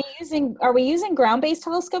 So, are we using ground-based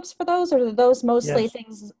telescopes for those, or are those mostly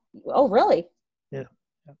things? Oh, really?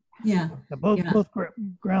 Yeah. Both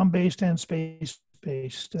ground-based and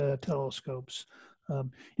space-based telescopes.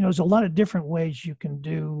 There's a lot of different ways you can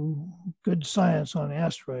do good science on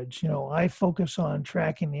asteroids. I focus on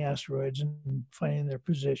tracking the asteroids and finding their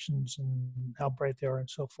positions and how bright they are and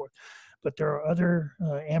so forth. But there are other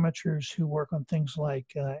amateurs who work on things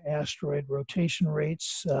like asteroid rotation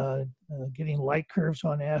rates, getting light curves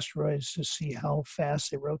on asteroids to see how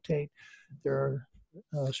fast they rotate. There are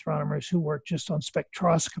astronomers who work just on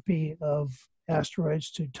spectroscopy of asteroids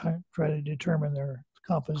to try to determine their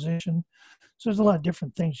composition. So there's a lot of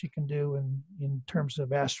different things you can do in terms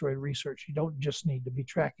of asteroid research. You don't just need to be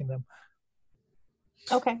tracking them.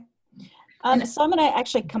 Okay. So I'm going to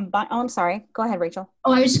actually combine. Oh, I'm sorry. Go ahead, Rachel.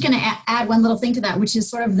 Oh, I was just going to add one little thing to that, which is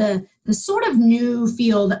sort of the sort of new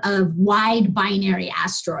field of wide binary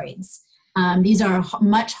asteroids. These are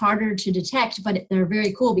much harder to detect, but they're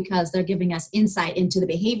very cool because they're giving us insight into the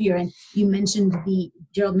behavior. And Gerald mentioned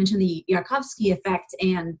the Yarkovsky effect,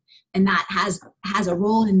 and that has a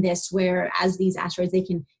role in this, where as these asteroids, they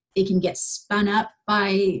can get spun up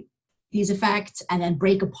by these effects and then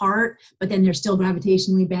break apart, but then they're still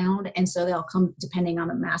gravitationally bound. And so they'll come, depending on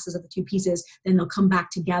the masses of the two pieces, then they'll come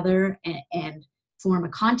back together and form a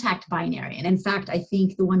contact binary. And in fact, I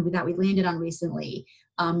think the one that we landed on recently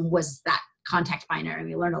was that contact binary.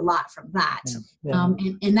 We learned a lot from that.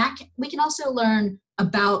 And that we can also learn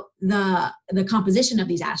about the composition of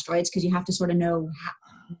these asteroids, because you have to sort of know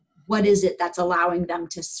what is it that's allowing them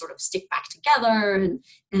to sort of stick back together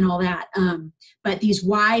and all that. But these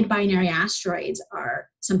wide binary asteroids are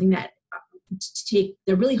something that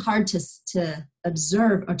they're really hard to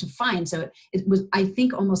observe or to find. So it was, I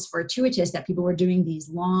think, almost fortuitous that people were doing these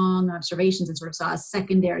long observations and sort of saw a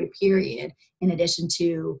secondary period in addition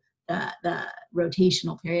to the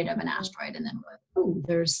rotational period of an asteroid. And then we're like, oh,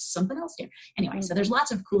 there's something else here. Anyway, so there's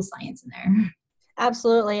lots of cool science in there.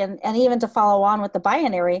 Absolutely. And even to follow on with the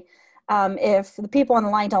binary, if the people on the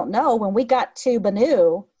line don't know, when we got to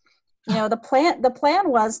Bennu, the plan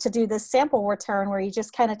was to do this sample return where you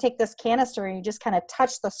just kind of take this canister and you just kind of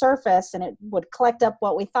touch the surface and it would collect up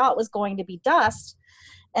what we thought was going to be dust.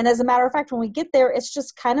 And as a matter of fact, when we get there, it's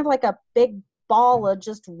just kind of like a big ball of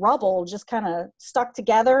just rubble, just kind of stuck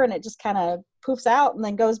together, and it just kind of poofs out and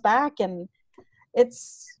then goes back, and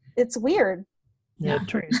it's weird. Yeah,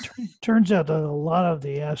 it turns out that a lot of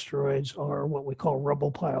the asteroids are what we call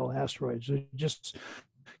rubble pile asteroids. They're just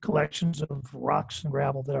collections of rocks and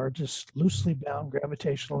gravel that are just loosely bound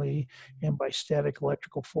gravitationally and by static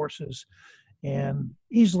electrical forces, and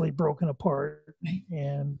easily broken apart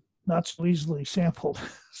and not so easily sampled.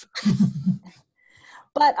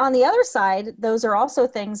 But on the other side, those are also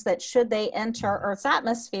things that, should they enter Earth's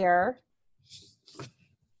atmosphere,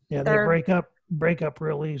 they break up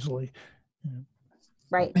real easily.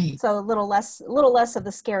 Right. So a little less of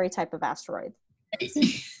the scary type of asteroid.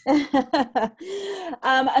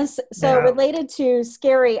 Related to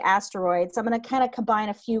scary asteroids, I'm going to kind of combine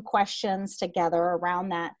a few questions together around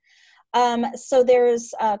that. So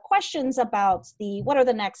there's questions about what are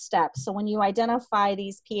the next steps? So when you identify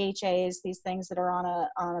these PHAs, these things that are on a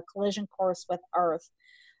collision course with Earth,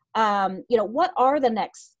 what are the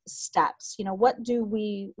next steps? What do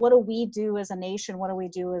we do as a nation? What do we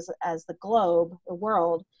do as the globe, the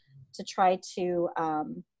world, to try to,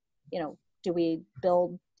 do we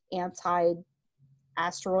build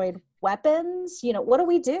anti-asteroid weapons? You know, what do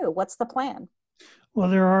we do? What's the plan? Well,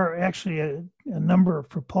 there are actually a number of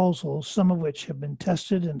proposals, some of which have been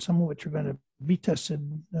tested and some of which are going to be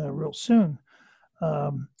tested real soon.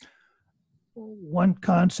 One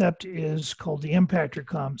concept is called the impactor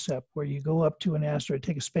concept, where you go up to an asteroid,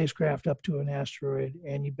 take a spacecraft up to an asteroid,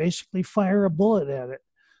 and you basically fire a bullet at it.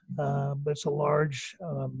 But it's a large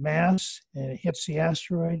mass, and it hits the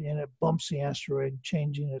asteroid, and it bumps the asteroid,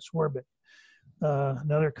 changing its orbit.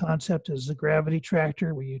 Another concept is the gravity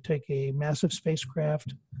tractor, where you take a massive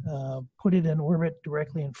spacecraft, put it in orbit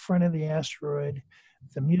directly in front of the asteroid.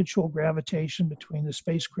 The mutual gravitation between the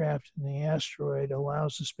spacecraft and the asteroid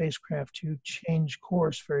allows the spacecraft to change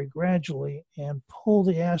course very gradually and pull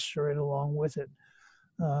the asteroid along with it.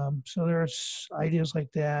 So there's ideas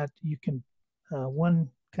like that. You can, one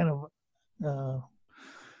kind of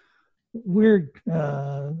weird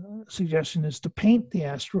suggestion is to paint the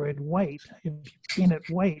asteroid white. If you paint it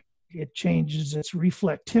white, it changes its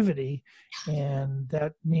reflectivity, and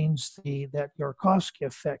that means that Yarkovsky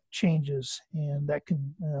effect changes, and that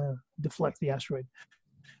can deflect the asteroid.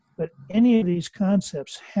 But any of these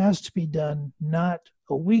concepts has to be done not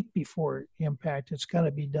a week before impact. It's got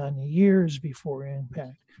to be done years before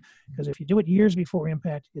impact, because if you do it years before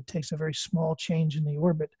impact, it takes a very small change in the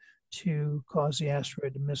orbit to cause the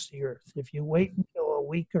asteroid to miss the Earth. If you wait until a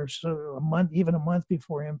week or so, a month, even a month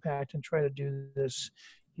before impact and try to do this,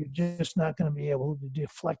 you're just not going to be able to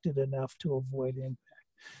deflect it enough to avoid impact.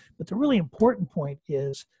 But the really important point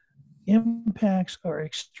is impacts are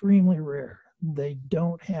extremely rare. They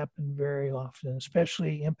don't happen very often,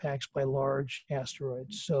 especially impacts by large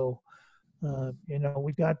asteroids. So, you know,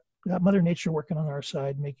 we've got Mother Nature working on our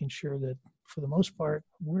side, making sure that for the most part,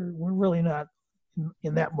 we're really not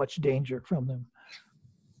in that much danger from them.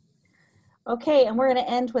 Okay, and we're going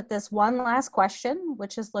to end with this one last question,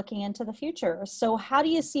 which is looking into the future. So how do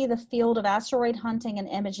you see the field of asteroid hunting and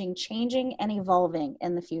imaging changing and evolving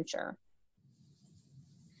in the future?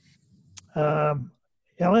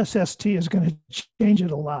 LSST is going to change it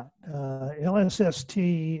a lot.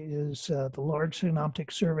 LSST is the Large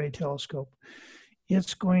Synoptic Survey Telescope.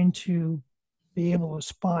 It's going to be able to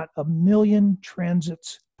spot 1 million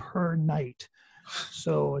transits per night.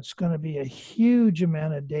 So it's going to be a huge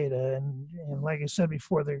amount of data. And like I said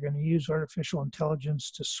before, they're going to use artificial intelligence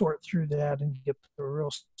to sort through that and get the real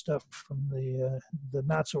stuff from the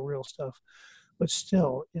not so real stuff. But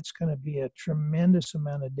still, it's going to be a tremendous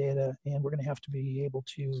amount of data, and we're going to have to be able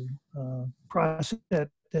to process that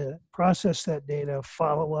data,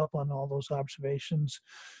 follow up on all those observations.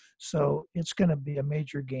 So it's going to be a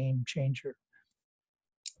major game changer.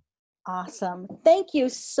 Awesome. Thank you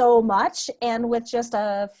so much. And with just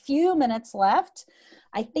a few minutes left,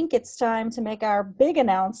 I think it's time to make our big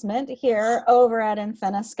announcement here over at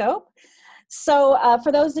Infiniscope. So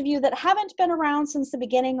for those of you that haven't been around since the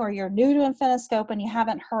beginning, or you're new to Infiniscope and you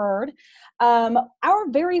haven't heard, our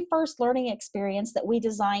very first learning experience that we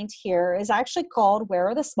designed here is actually called Where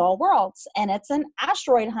Are the Small Worlds? And it's an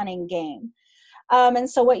asteroid hunting game. And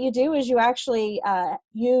so what you do is you actually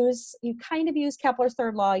use Kepler's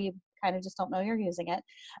third law. You kind of just don't know you're using it,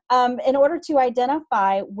 in order to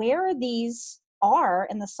identify where these are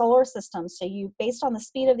in the solar system. So you, based on the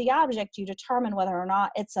speed of the object, you determine whether or not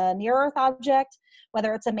it's a near-Earth object,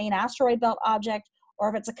 whether it's a main asteroid belt object, or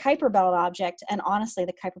if it's a Kuiper belt object. And honestly,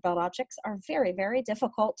 the Kuiper belt objects are very, very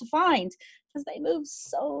difficult to find because they move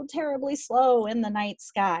so terribly slow in the night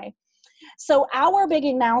sky. So our big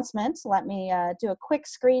announcement, let me do a quick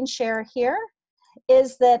screen share here,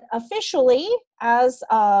 is that officially, as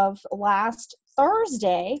of last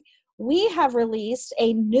Thursday, we have released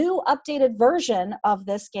a new updated version of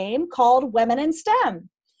this game called Women in STEM.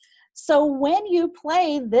 So when you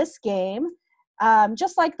play this game,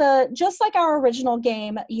 just like our original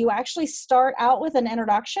game, you actually start out with an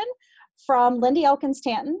introduction from Lindy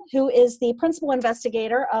Elkins-Tanton, who is the principal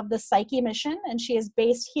investigator of the Psyche mission, and she is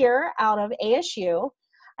based here out of ASU.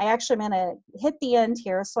 I actually am going to hit the end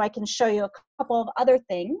here so I can show you a couple of other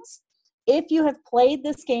things. If you have played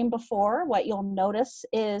this game before, what you'll notice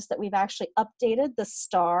is that we've actually updated the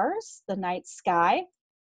stars, the night sky.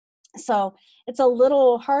 So it's a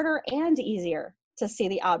little harder and easier to see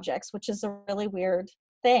the objects, which is a really weird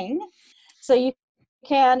thing. So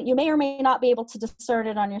you may or may not be able to discern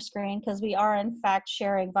it on your screen because we are in fact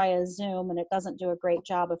sharing via Zoom and it doesn't do a great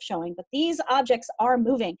job of showing, but these objects are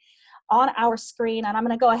moving on our screen, and I'm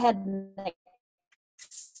going to go ahead and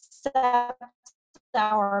accept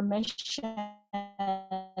our mission.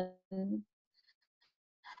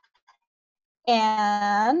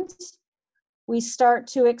 And we start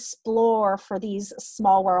to explore for these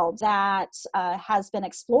small worlds that has been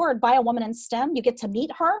explored by a woman in STEM. You get to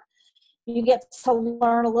meet her. You get to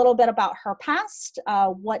learn a little bit about her past,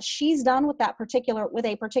 what she's done with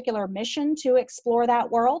a particular mission to explore that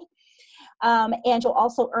world. And you'll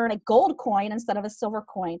also earn a gold coin instead of a silver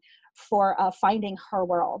coin for finding her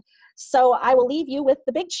world. So I will leave you with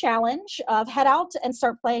the big challenge of head out and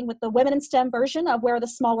start playing with the Women in STEM version of Where Are the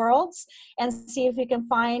Small Worlds, and see if you can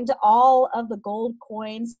find all of the gold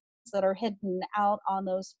coins that are hidden out on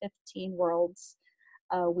those 15 worlds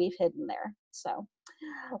we've hidden there. So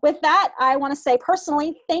with that, I want to say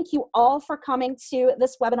personally, thank you all for coming to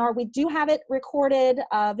this webinar. We do have it recorded.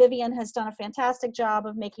 Vivian has done a fantastic job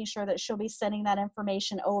of making sure that she'll be sending that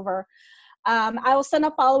information over. I will send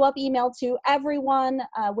a follow-up email to everyone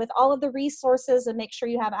with all of the resources, and make sure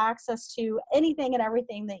you have access to anything and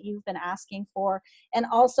everything that you've been asking for. And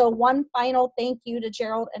also one final thank you to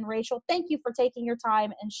Gerald and Rachel. Thank you for taking your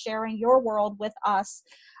time and sharing your world with us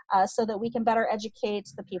so that we can better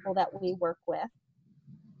educate the people that we work with.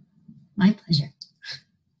 My pleasure.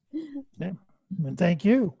 Yeah. And thank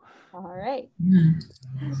you. All right. Yeah.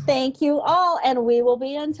 Thank you all, and we will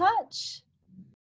be in touch.